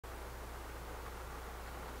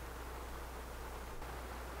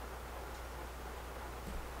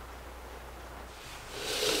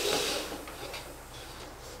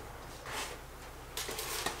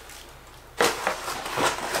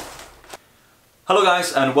Hello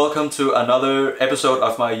guys, and welcome to another episode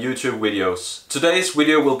of my YouTube videos. Today's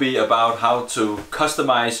video will be about how to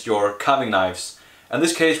customize your carving knives. In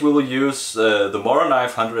this case we will use the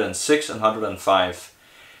Morakniv 106 and 105.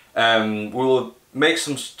 We will make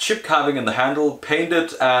some chip carving in the handle, paint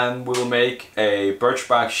it, and we will make a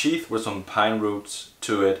birchbark sheath with some pine roots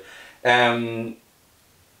to it.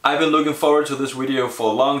 I've been looking forward to this video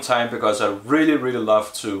for a long time because I really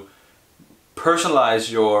love to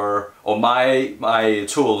personalize my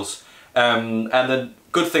tools, and the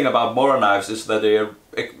good thing about Moraknives is that they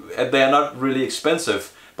are not really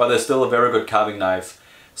expensive, but they're still a very good carving knife.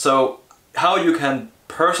 So how you can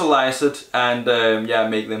personalize it and yeah,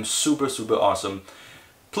 make them super awesome.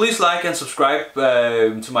 Please like and subscribe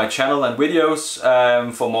to my channel and videos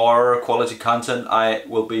for more quality content. I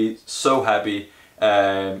will be so happy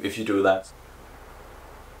if you do that.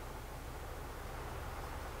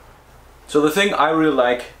 So the thing I really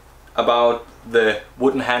like about the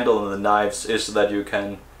wooden handle on the knives is that you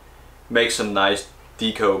can make some nice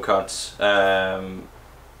deco cuts,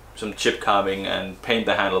 some chip carving, and paint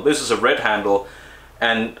the handle. This is a red handle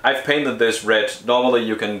and I've painted this red. Normally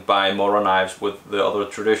you can buy Moraknives with the other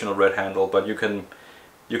traditional red handle, but you can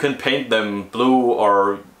paint them blue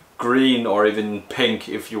or green or even pink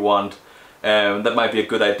if you want. That might be a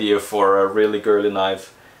good idea for a really girly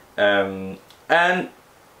knife. And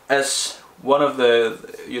as one of the,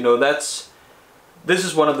 this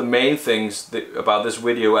is one of the main things about this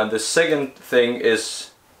video, and the second thing is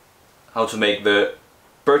how to make the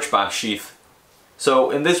birchbark sheath. So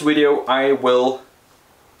in this video I will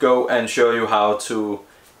go and show you how to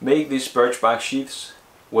make these birchbark sheaths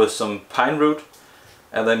with some pine root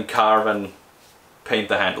and then carve and paint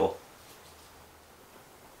the handle.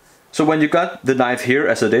 So when you got the knife here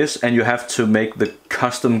as it is and you have to make the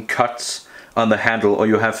custom cuts on the handle, or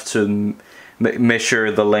you have to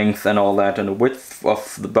measure the length and all that and the width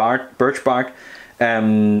of the birch bark,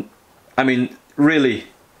 I mean, really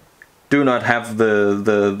do not have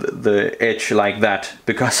the edge like that,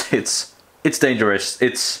 because it's dangerous.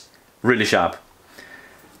 It's really sharp.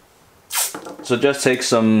 So just take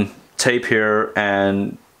some tape here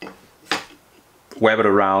and wrap it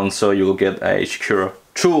around so you'll get a secure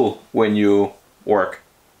tool when you work.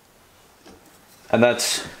 And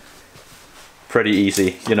that's pretty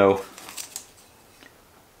easy, you know.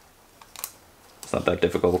 It's not that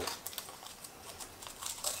difficult.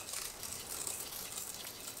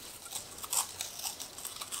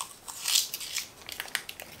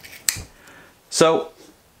 So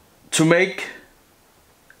to make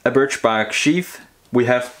a birchbark sheath, we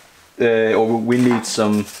have we need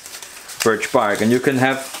some birch bark, and you can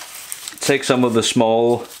take some of the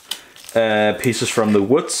small pieces from the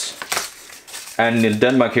woods. And in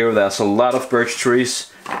Denmark here there's a lot of birch trees.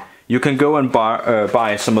 You can go and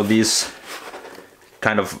buy some of these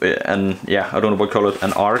kind of, and yeah, I don't know what to call it,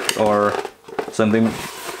 an arc or something,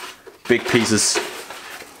 big pieces.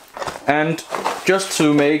 And just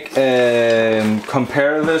to make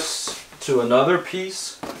compare this to another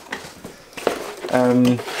piece,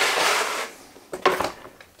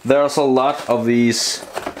 there's a lot of these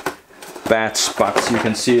bad spots. You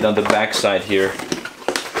can see it on the back side here.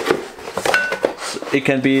 It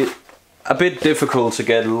can be a bit difficult to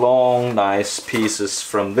get long, nice pieces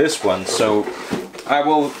from this one, so I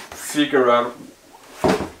will figure out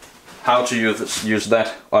how to use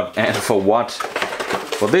that, and for what.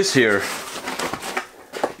 But this here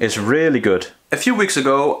is really good. A few weeks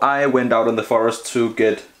ago I went out in the forest to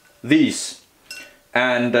get these,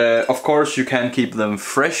 and of course you can keep them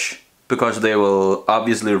fresh because they will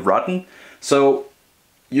obviously rotten. So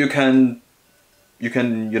you can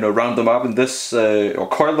round them up in this, or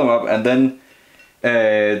coil them up, and then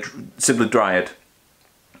simply dry it.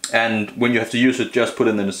 And when you have to use it, just put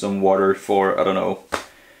it in some water for, I don't know,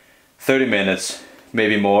 30 minutes,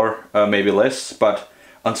 maybe more, maybe less, but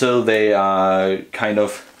until they are kind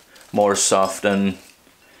of more soft and,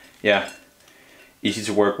 yeah, easy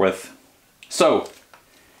to work with. So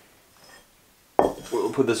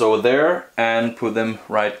we'll put this over there and put them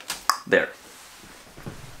right there.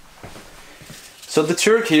 So the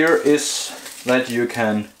trick here is that you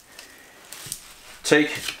can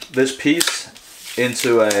take this piece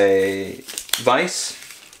into a vise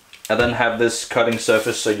and then have this cutting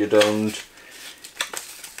surface so you don't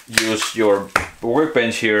use your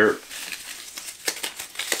workbench here.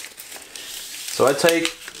 So I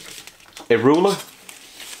take a ruler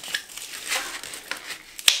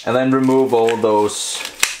and then remove all those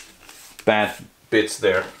bad bits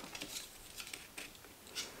there.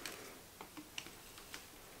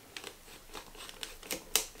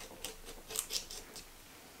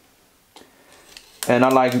 And I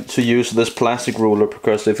like to use this plastic ruler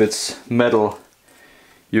because if it's metal,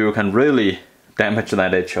 you can really damage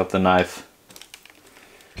that edge of the knife.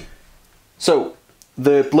 So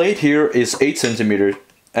the blade here is 8 centimeters,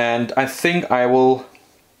 and I think I will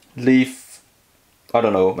leave, I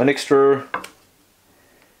don't know, an extra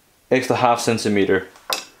half centimeter.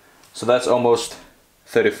 So that's almost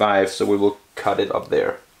 35, so we will cut it up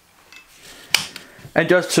there. And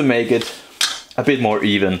just to make it a bit more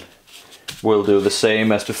even, we'll do the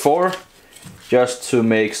same as before, just to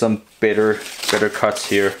make some better cuts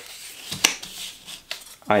here.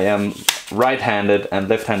 I am right-handed, and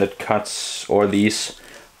left-handed cuts, or these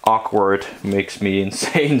awkward, makes me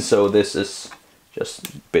insane, so this is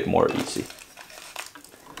just a bit more easy.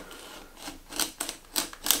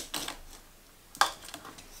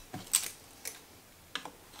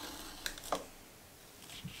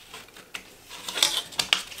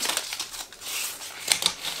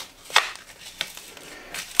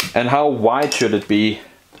 And how wide should it be?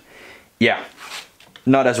 Yeah,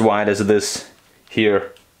 not as wide as this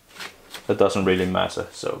here. That doesn't really matter.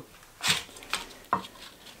 So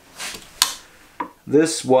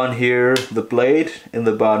this one here, the blade in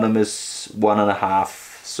the bottom is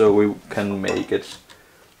 1.5, so we can make it,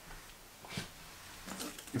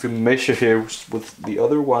 if you measure here with the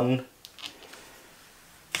other one,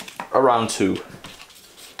 around 2.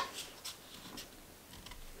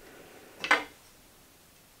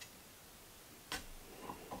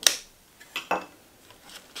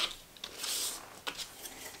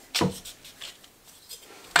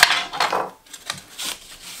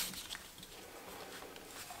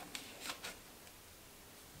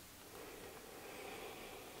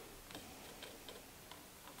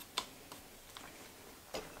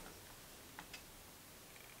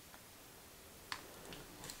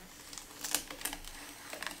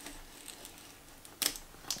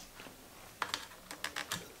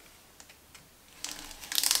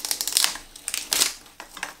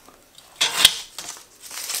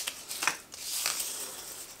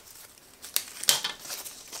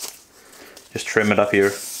 Just trim it up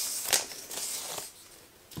here.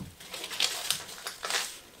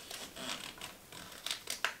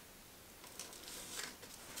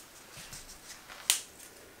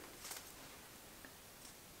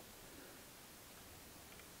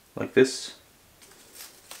 Like this.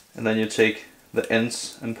 And then you take the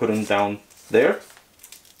ends and put them down there.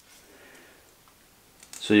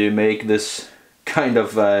 So you make this kind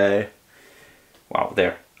of wow,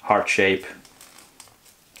 there, heart shape.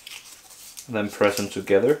 Then press them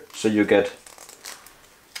together, so you get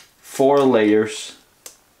 4 layers.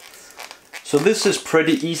 So this is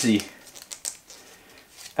pretty easy.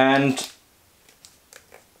 And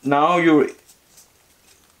now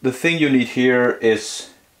the thing you need here is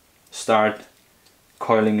start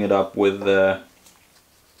coiling it up with the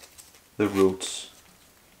roots.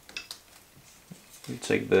 You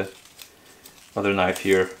take the other knife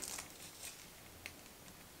here.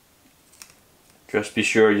 Just be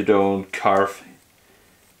sure you don't carve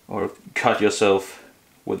or cut yourself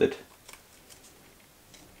with it.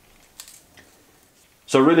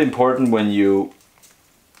 So really important when you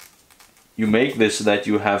make this that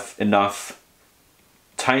you have enough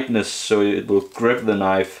tightness so it will grip the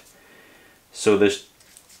knife. So this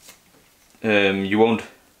you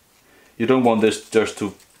don't want this just to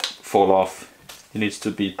fall off. It needs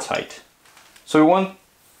to be tight. So we want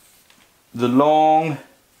the long,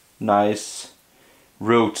 nice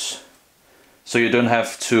roots, so you don't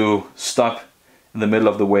have to stop in the middle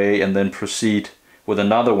of the way and then proceed with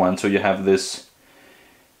another one. So you have this,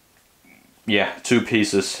 yeah, 2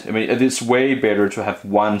 pieces. I mean, it's way better to have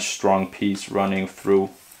one strong piece running through.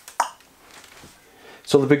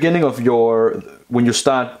 So the beginning of when you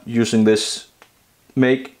start using this,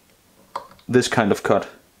 make this kind of cut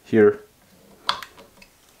here.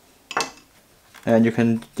 And you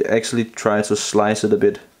can actually try to slice it a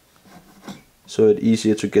bit, so it's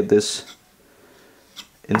easier to get this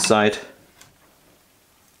inside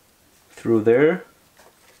through there.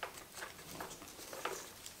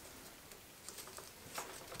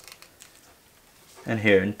 And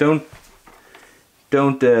here, and don't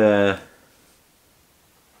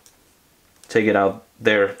take it out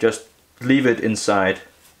there, just leave it inside.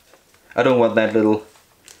 I don't want that little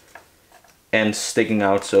end sticking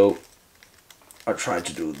out, so I'll try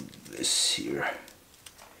to do this here.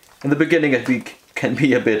 In the beginning it can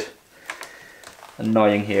be a bit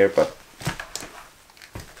annoying here, but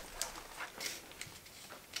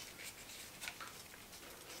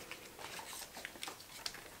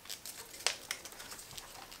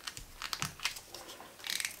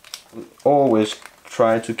always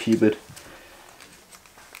try to keep it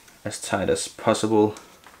as tight as possible.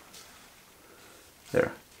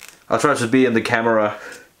 There. I'll try to be in the camera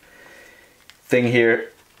thing here.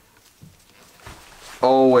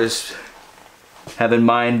 Always have in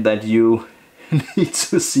mind that you need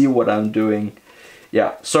to see what I'm doing.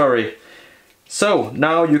 Yeah, sorry. So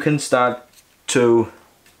now you can start to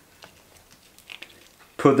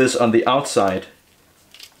put this on the outside.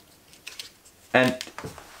 And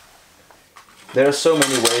there are so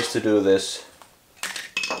many ways to do this.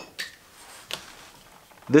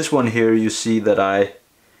 This one here, you see that I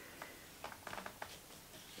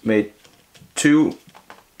made two,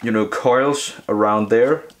 coils around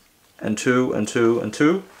there, and two and two and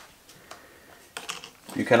two.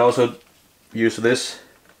 You can also use this.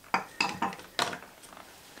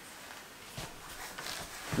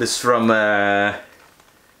 This is from an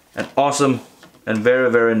awesome and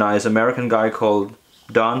very nice American guy called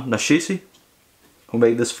Don Nashisi, who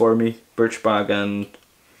made this for me. Birchbark and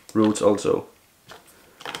roots also.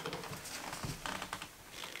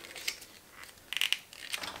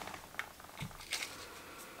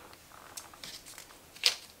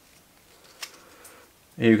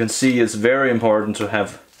 You can see it's very important to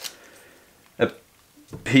have a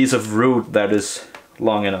piece of root that is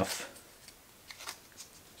long enough.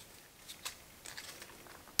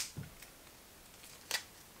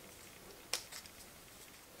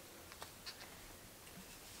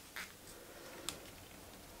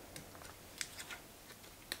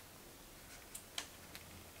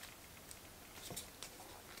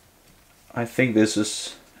 I think this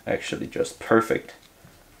is actually just perfect.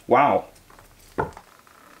 Wow!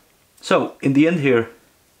 So, in the end here,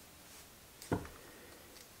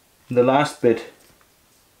 in the last bit,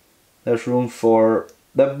 there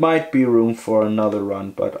might be room for another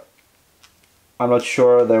run, but I'm not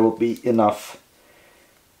sure there will be enough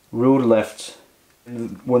root left.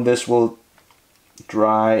 When this will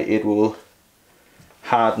dry, it will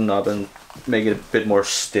harden up and make it a bit more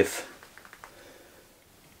stiff.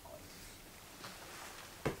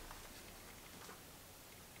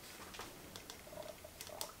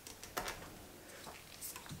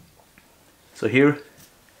 So here,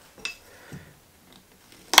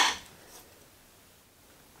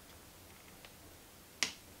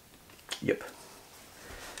 yep.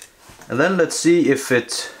 And then let's see if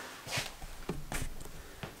it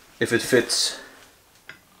fits.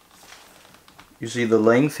 You see the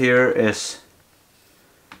length here is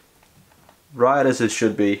right as it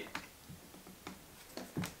should be.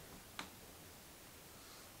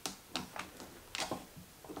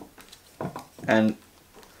 And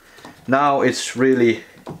now it's really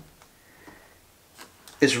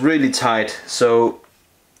tight, so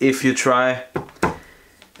if you try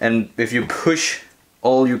and if you push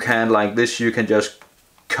all you can like this, you can just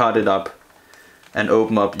cut it up and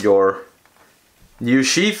open up your new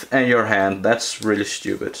sheath and your hand. That's really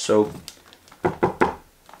stupid. So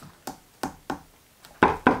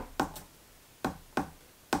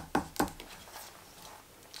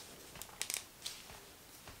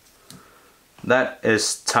that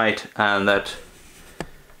is tight, and that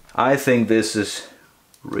I think this is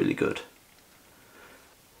really good.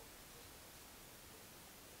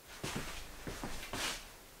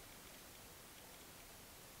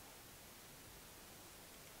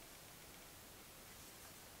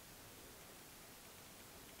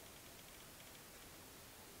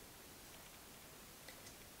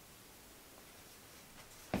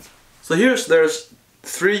 So there's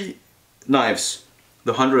three knives.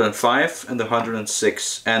 The 105 and the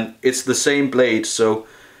 106, and it's the same blade, so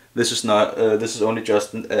this is not this is only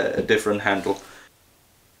just a different handle.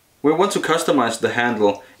 We want to customize the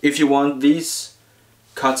handle. If you want these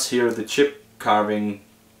cuts here, the chip carving,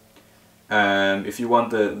 if you want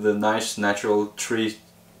the nice natural tree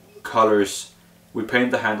colors, we paint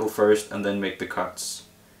the handle first and then make the cuts.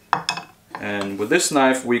 And with this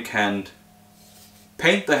knife we can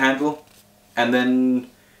paint the handle and then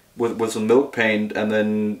with some milk paint, and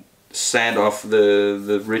then sand off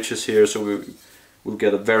the ridges here, so we'll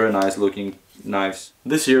get a very nice looking knives.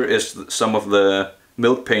 This here is some of the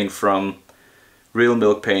milk paint from Real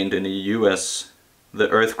Milk Paint in the US, the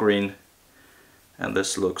earth green, and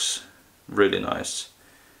this looks really nice.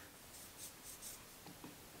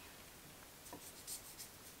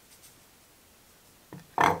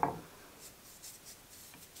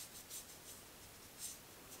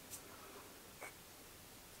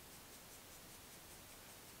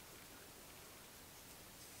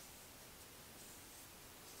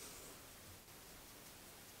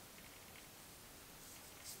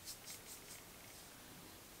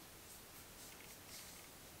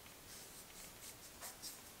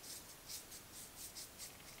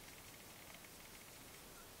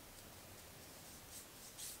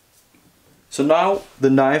 So now the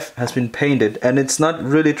knife has been painted and it's not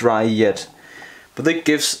really dry yet, but it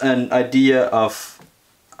gives an idea of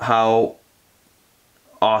how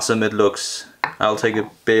awesome it looks. I'll take a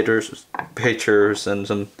pictures and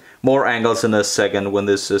some more angles in a second when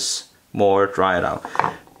this is more dried out.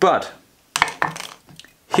 But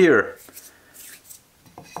here,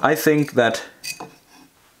 I think that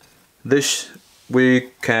this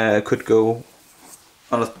could go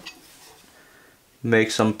on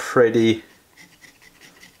make some pretty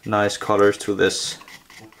nice colors to this.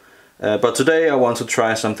 But today I want to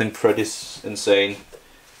try something pretty insane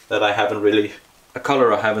that I haven't really, a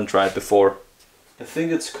color I haven't tried before. I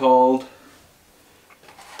think it's called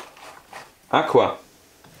Aqua.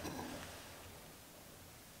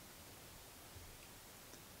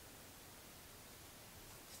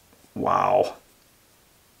 Wow.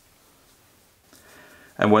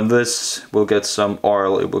 And when this will get some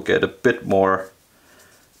oil, it will get a bit more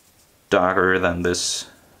darker than this.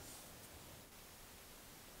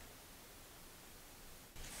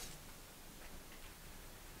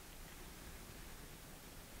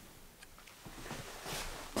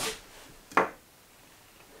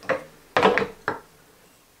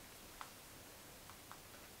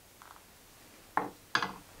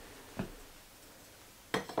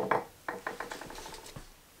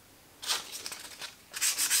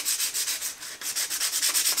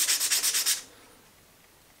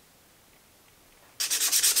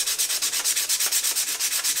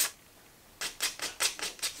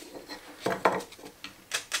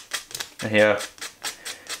 And here,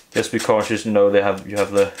 just be cautious, you know, you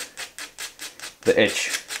have the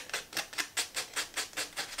edge.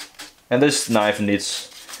 And this knife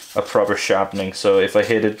needs a proper sharpening, so if I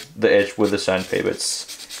hit the edge with the sandpaper,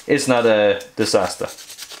 it's not a disaster.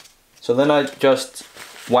 So then I just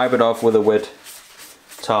wipe it off with a wet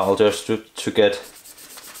towel just to get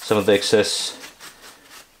some of the excess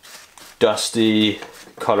dusty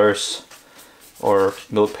colors or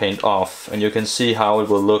milk paint off, and you can see how it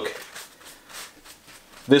will look.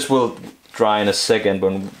 This will dry in a second,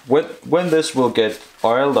 but when this will get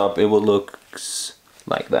oiled up, it will look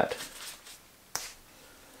like that.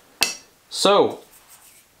 So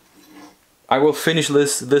I will finish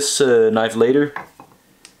this knife later,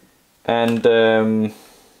 and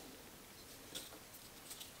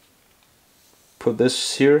put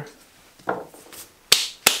this here,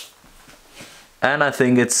 and I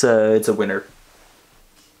think it's a winner.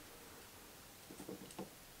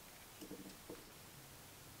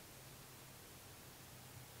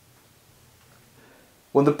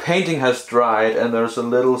 When the painting has dried and there's a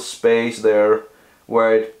little space there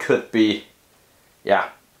where it could be, yeah,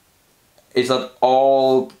 it's not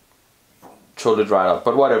all totally dried up,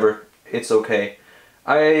 but whatever, it's okay.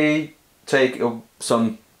 I take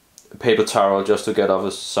some paper towel just to get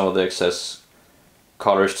off some of the excess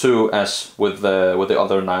colors too, as with the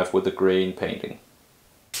other knife with the green painting.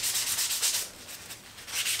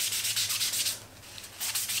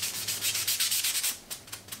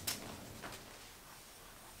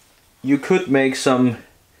 You could make some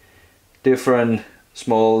different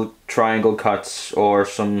small triangle cuts or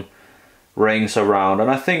some rings around, and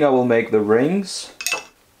I think I will make the rings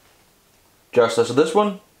just as this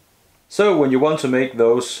one. So when you want to make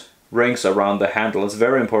those rings around the handle, it's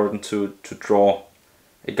very important to draw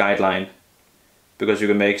a guideline, because you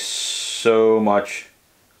can make so much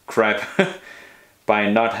crap by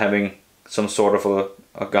not having some sort of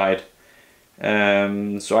a guide.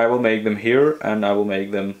 So I will make them here, and I will make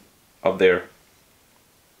them up there.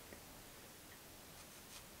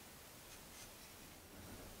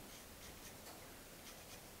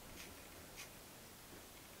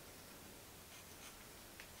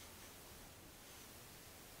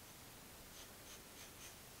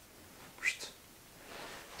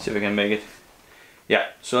 See if we can make it. Yeah,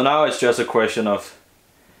 so now it's just a question of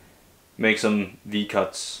make some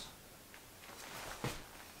V-cuts.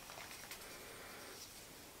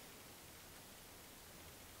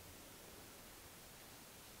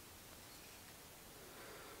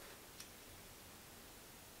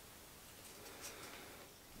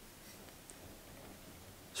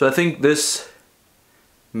 So I think this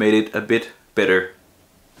made it a bit better.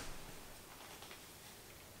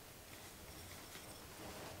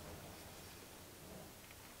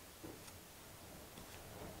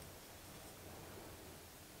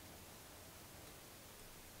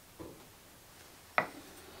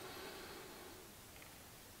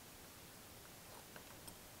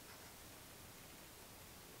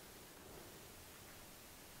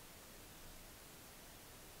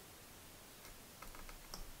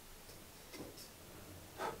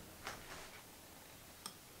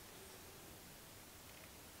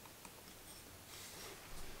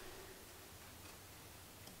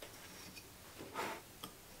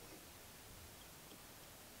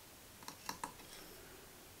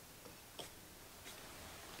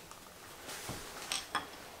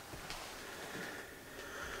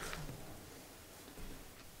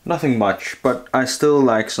 Nothing much, but I still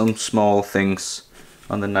like some small things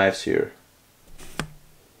on the knives here.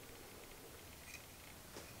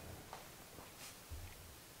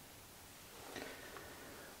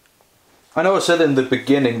 I know I said in the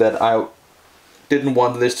beginning that I didn't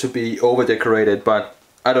want this to be over decorated, but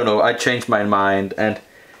I don't know, I changed my mind and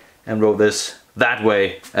wrote this that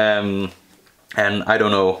way. And I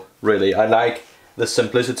don't know, really, I like the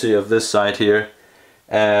simplicity of this side here.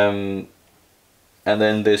 And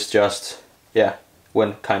then this just, yeah,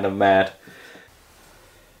 went kind of mad.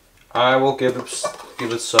 I will give it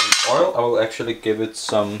some oil. I will actually give it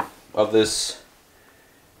some of this.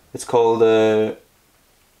 It's called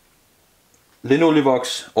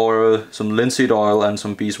linolievox, or some linseed oil and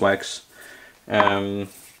some beeswax.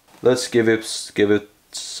 Let's give it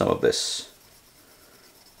some of this.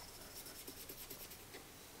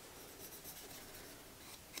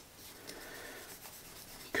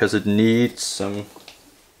 Because it needs some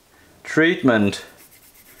treatment,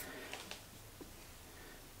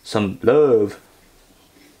 some love.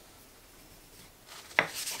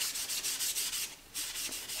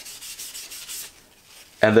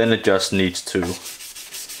 And then it just needs to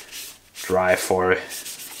dry for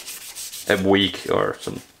a week or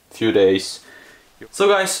some few days. So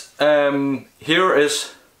guys, here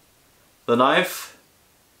is the knife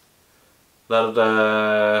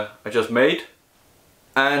that I just made.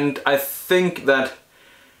 And I think that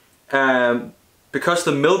because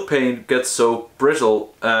the milk paint gets so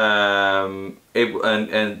brittle and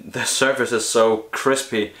the surface is so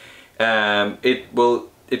crispy,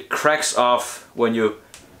 it cracks off when you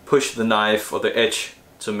push the knife or the edge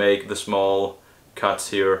to make the small cuts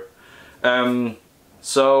here.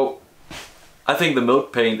 So I think the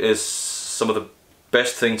milk paint is some of the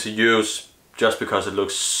best thing to use, just because it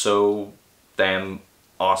looks so damn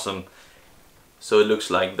awesome. So it looks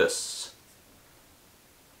like this.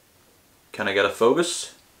 Can I get a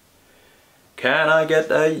focus? Can I get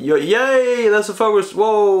a... Yay! That's a focus!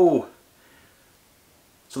 Whoa!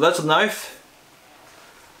 So that's a knife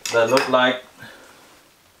that looked like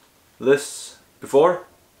this before.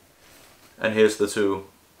 And here's the two.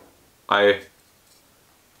 I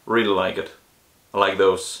really like it. I like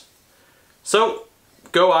those. So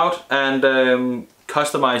go out and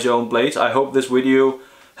customize your own blades. I hope this video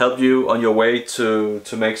helped you on your way to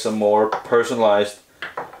make some more personalized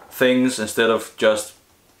things, instead of just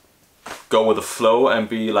go with the flow and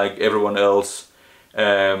be like everyone else,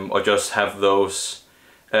 or just have those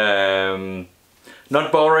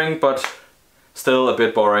not boring but still a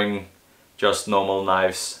bit boring, just normal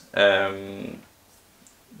knives.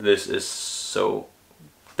 This is so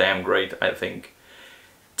damn great, I think.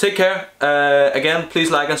 Take care. Again, please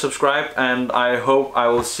like and subscribe, and I hope I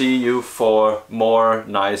will see you for more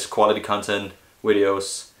nice quality content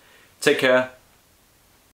videos. Take care.